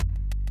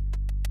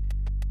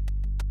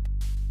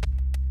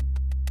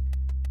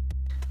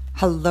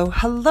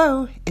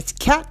Hello, it's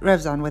Kat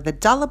Revzon with a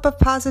dollop of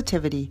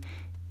positivity.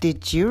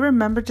 Did you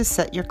remember to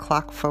set your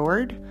clock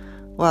forward?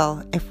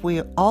 Well, if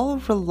we all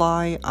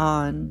rely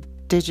on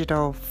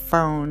digital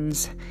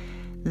phones,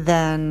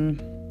 then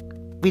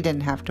we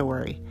didn't have to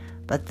worry.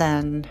 But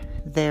then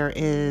there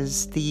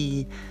is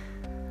the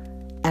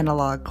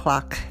analog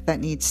clock that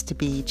needs to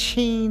be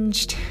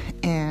changed,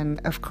 and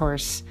of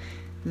course,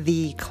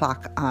 the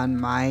clock on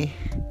my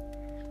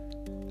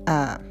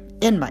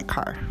in my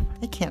car.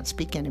 I can't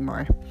speak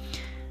anymore.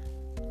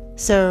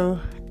 So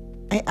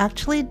I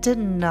actually did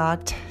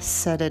not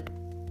set it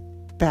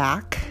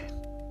back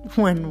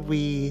when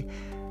we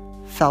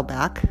fell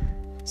back.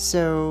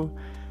 So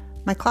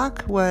my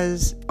clock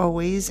was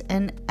always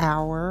an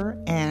hour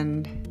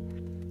and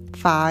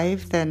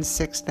 5, then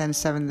 6, then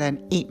 7,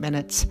 then 8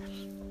 minutes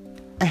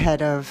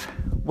ahead of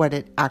what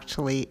it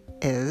actually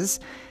is.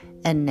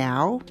 And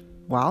now,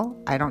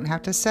 well, I don't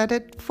have to set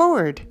it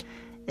forward.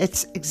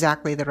 It's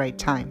exactly the right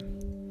time,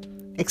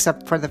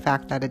 except for the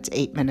fact that it's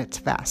 8 minutes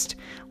fast,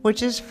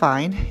 which is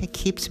fine. It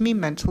keeps me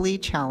mentally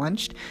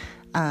challenged.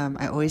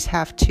 I always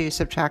have to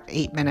subtract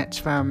 8 minutes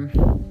from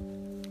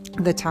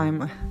the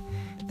time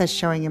that's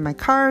showing in my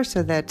car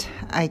so that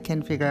I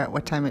can figure out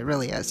what time it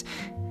really is.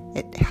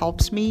 It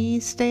helps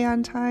me stay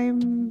on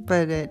time,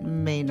 but it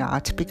may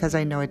not because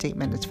I know it's 8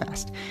 minutes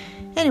fast.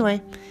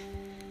 Anyway,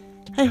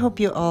 I hope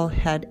you all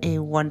had a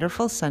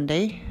wonderful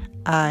Sunday.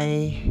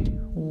 I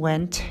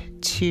went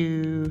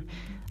to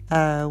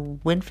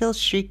Winfield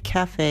Street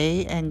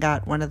Cafe and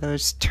got one of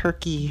those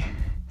turkey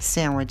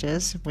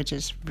sandwiches, which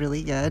is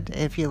really good.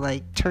 If you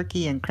like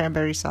turkey and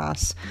cranberry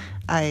sauce,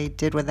 I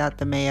did without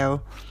the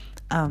mayo.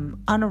 On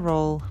a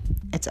roll,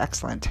 it's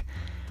excellent.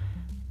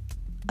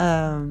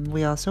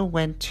 We also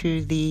went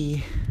to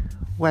the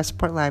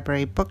Westport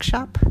Library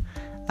bookshop.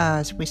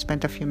 So we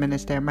spent a few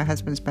minutes there. My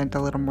husband spent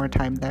a little more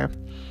time there.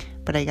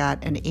 But I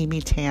got an Amy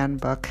Tan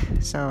book,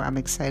 so I'm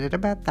excited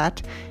about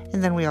that.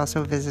 And then we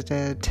also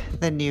visited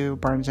the new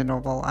Barnes &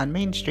 Noble on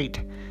Main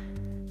Street.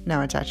 No,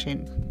 it's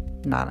actually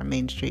not on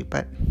Main Street,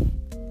 but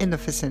in the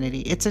vicinity.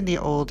 It's in the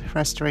old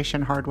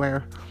Restoration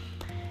Hardware.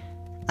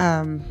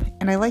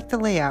 And I like the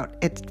layout.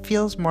 It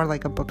feels more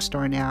like a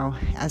bookstore now,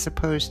 as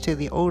opposed to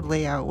the old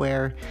layout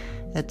where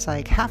it's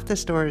like half the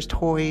store is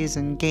toys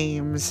and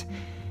games,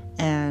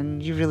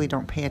 and you really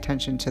don't pay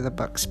attention to the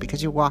books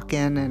because you walk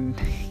in and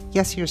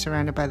yes, you're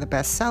surrounded by the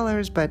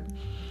bestsellers, but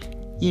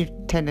you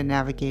tend to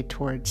navigate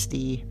towards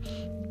the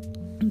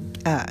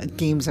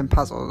games and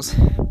puzzles.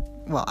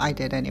 Well, I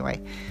did anyway.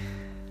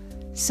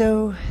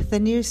 So the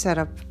new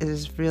setup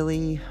is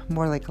really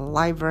more like a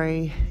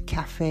library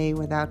cafe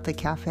without the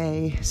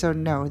cafe. So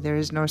no, there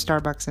is no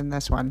Starbucks in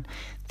this one.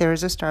 There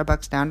is a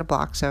Starbucks down the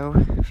block, so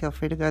feel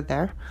free to go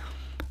there.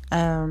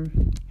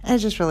 I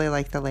just really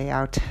like the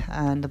layout,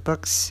 and the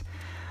books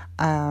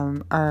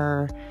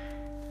are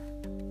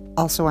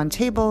also on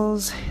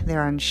tables.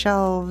 They're on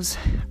shelves.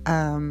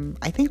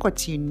 I think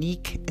what's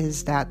unique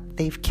is that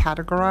they've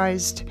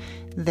categorized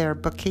their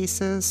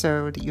bookcases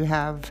so that you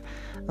have,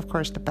 of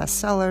course, the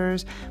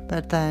bestsellers,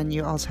 but then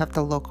you also have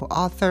the local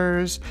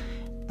authors.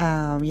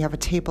 You have a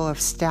table of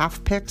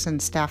staff picks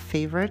and staff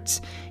favorites.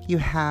 You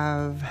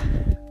have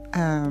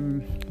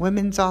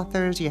women's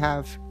authors. You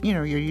have,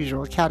 your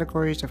usual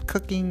categories of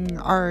cooking,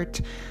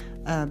 art,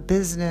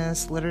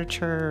 business,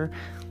 literature,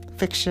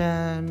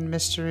 fiction,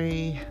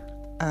 mystery,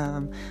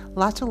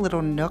 lots of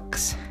little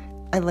nooks.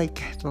 I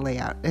like the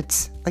layout.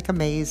 It's like a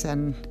maze,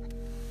 and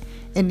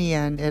in the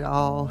end, it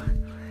all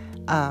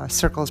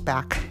circles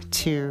back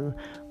to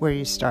where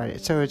you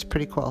started. So it's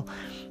pretty cool.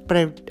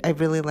 But I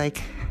really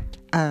like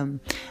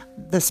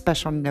the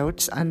special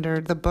notes under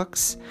the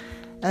books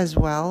as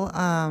well.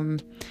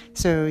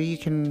 So you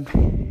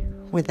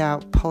can,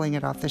 without pulling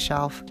it off the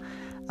shelf,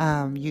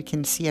 you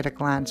can see at a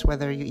glance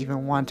whether you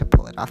even want to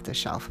pull it off the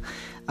shelf.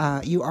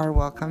 You are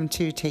welcome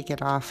to take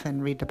it off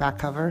and read the back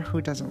cover.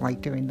 Who doesn't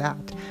like doing that?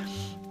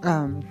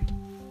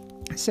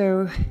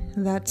 So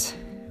that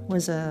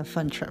was a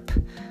fun trip.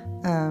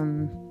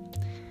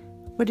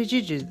 What did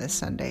you do this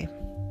Sunday?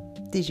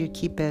 Did you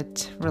keep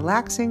it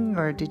relaxing,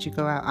 or did you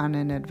go out on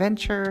an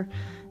adventure?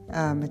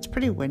 It's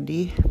pretty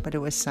windy, but it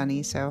was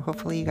sunny, so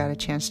hopefully you got a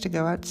chance to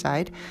go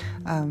outside.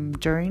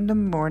 During the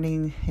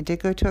morning, I did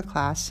go to a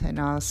class, and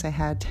I also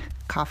had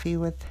coffee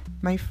with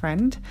my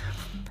friend.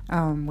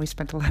 We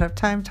spent a lot of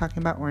time talking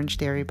about Orange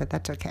Theory, but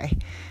that's okay.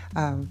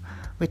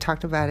 We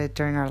talked about it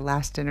during our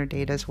last dinner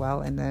date as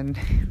well, and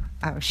then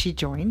she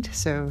joined,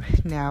 so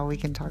now we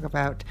can talk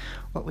about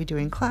what we do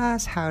in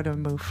class, how to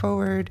move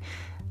forward.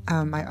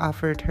 I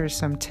offered her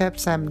some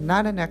tips. I'm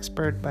not an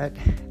expert, but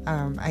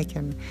I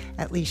can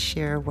at least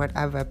share what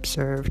I've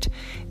observed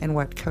and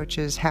what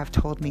coaches have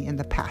told me in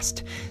the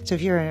past. So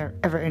if you're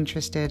ever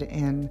interested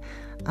in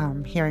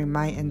hearing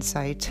my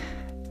insight,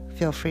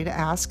 feel free to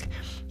ask.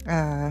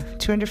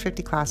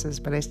 250 classes,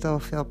 but I still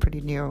feel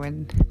pretty new,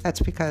 and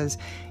that's because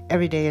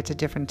every day it's a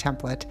different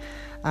template.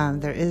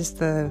 There is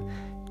the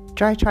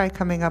dry try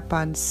coming up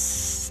on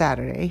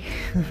Saturday.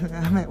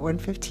 I'm at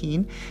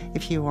 1:15.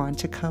 If you want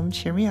to come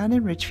cheer me on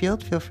in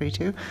Richfield, feel free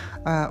to.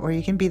 Or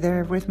you can be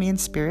there with me in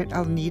spirit.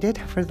 I'll need it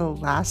for the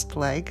last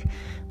leg,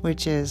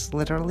 which is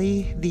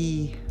literally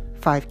the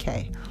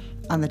 5K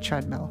on the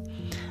treadmill.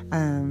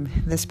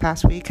 This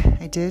past week,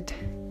 I did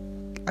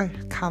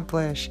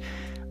accomplish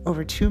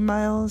over 2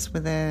 miles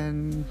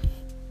within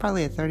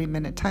probably a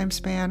 30-minute time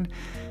span.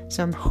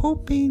 So I'm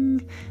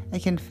hoping I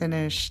can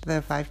finish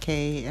the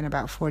 5K in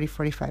about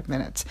 45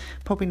 minutes.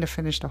 I'm hoping to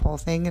finish the whole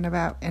thing in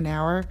about an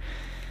hour.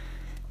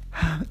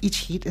 Each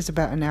heat is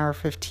about an hour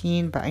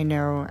 15, but I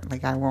know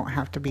I won't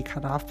have to be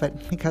cut off,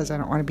 but because I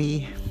don't want to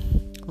be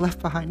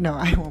left behind. No,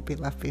 I won't be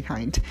left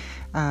behind.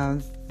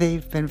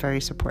 They've been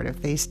very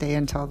supportive. They stay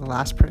until the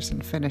last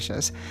person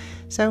finishes.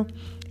 So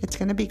it's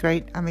going to be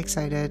great. I'm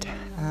excited.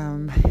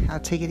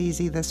 I'll take it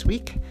easy this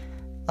week.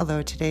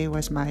 Although today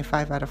was my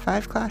 5 out of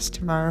 5 class,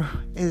 tomorrow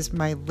is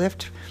my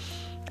lift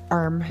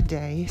arm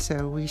day,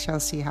 so we shall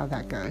see how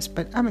that goes.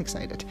 But I'm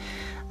excited.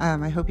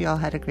 I hope you all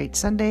had a great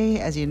Sunday.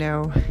 As you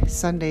know,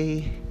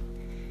 Sunday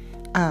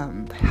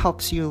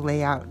helps you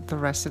lay out the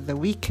rest of the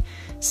week.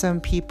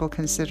 Some people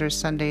consider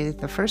Sunday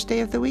the first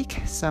day of the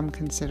week. Some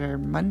consider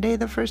Monday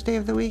the first day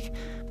of the week.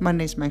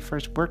 Monday's my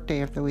first work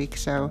day of the week,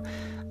 so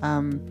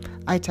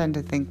I tend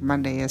to think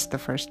Monday is the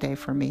first day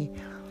for me.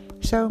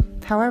 So,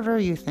 however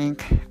you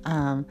think,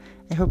 I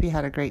hope you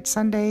had a great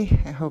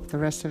Sunday. I hope the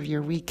rest of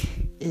your week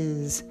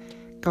is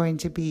going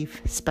to be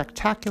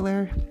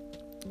spectacular.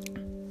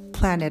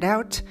 Plan it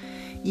out,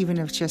 even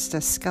if just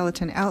a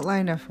skeleton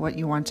outline of what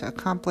you want to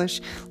accomplish.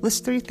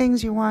 List 3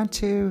 things you want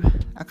to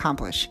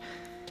accomplish.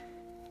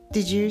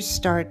 Did you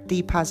start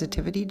the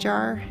positivity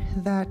jar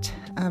that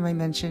I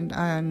mentioned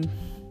on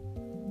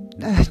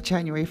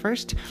January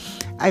 1st?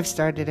 I've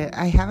started it.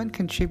 I haven't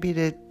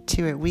contributed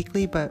to it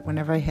weekly, but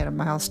whenever I hit a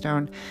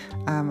milestone,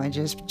 I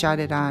just jot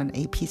it on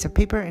a piece of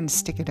paper and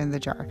stick it in the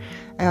jar.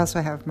 I also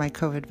have my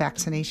COVID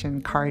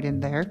vaccination card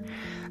in there,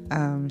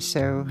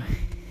 so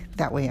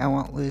that way I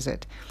won't lose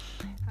it.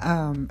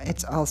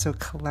 It's also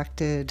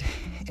collected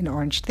an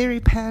Orange Theory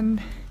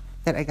pen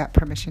that I got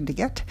permission to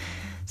get.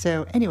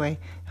 So anyway,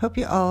 hope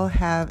you all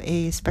have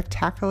a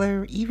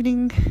spectacular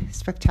evening,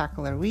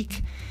 spectacular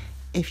week.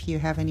 If you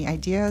have any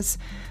ideas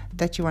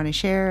that you want to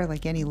share,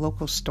 like any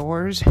local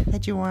stores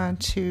that you want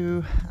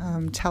to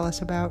tell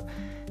us about,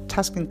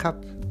 Tuscan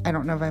Cup, I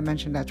don't know if I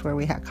mentioned that's where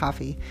we had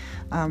coffee,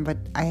 but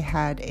I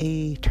had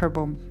a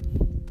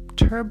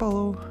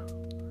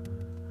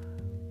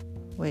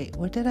wait,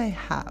 what did I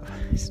have?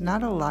 It's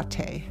not a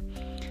latte.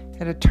 I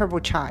had a turbo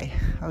chai.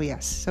 Oh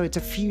yes, so it's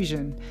a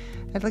fusion.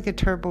 I had a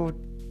turbo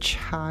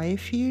chai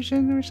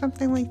fusion or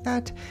something like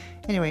that.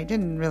 Anyway,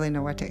 didn't really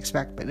know what to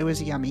expect, but it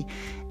was yummy.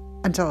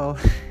 Until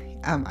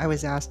I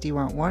was asked, do you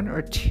want 1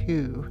 or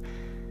 2?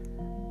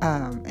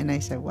 And I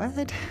said,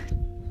 what?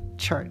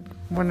 Sure,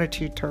 1 or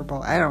 2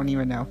 turbo. I don't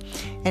even know.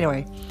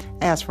 Anyway,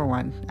 I asked for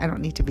 1. I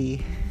don't need to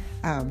be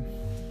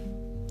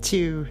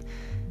too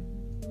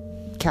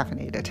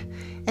caffeinated.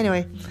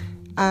 Anyway,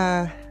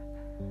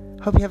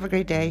 hope you have a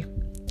great day.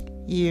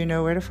 You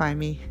know where to find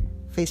me.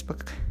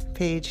 Facebook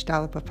page,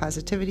 Dollop of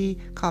Positivity.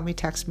 Call me,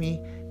 text me.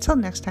 Till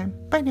next time.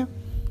 Bye now.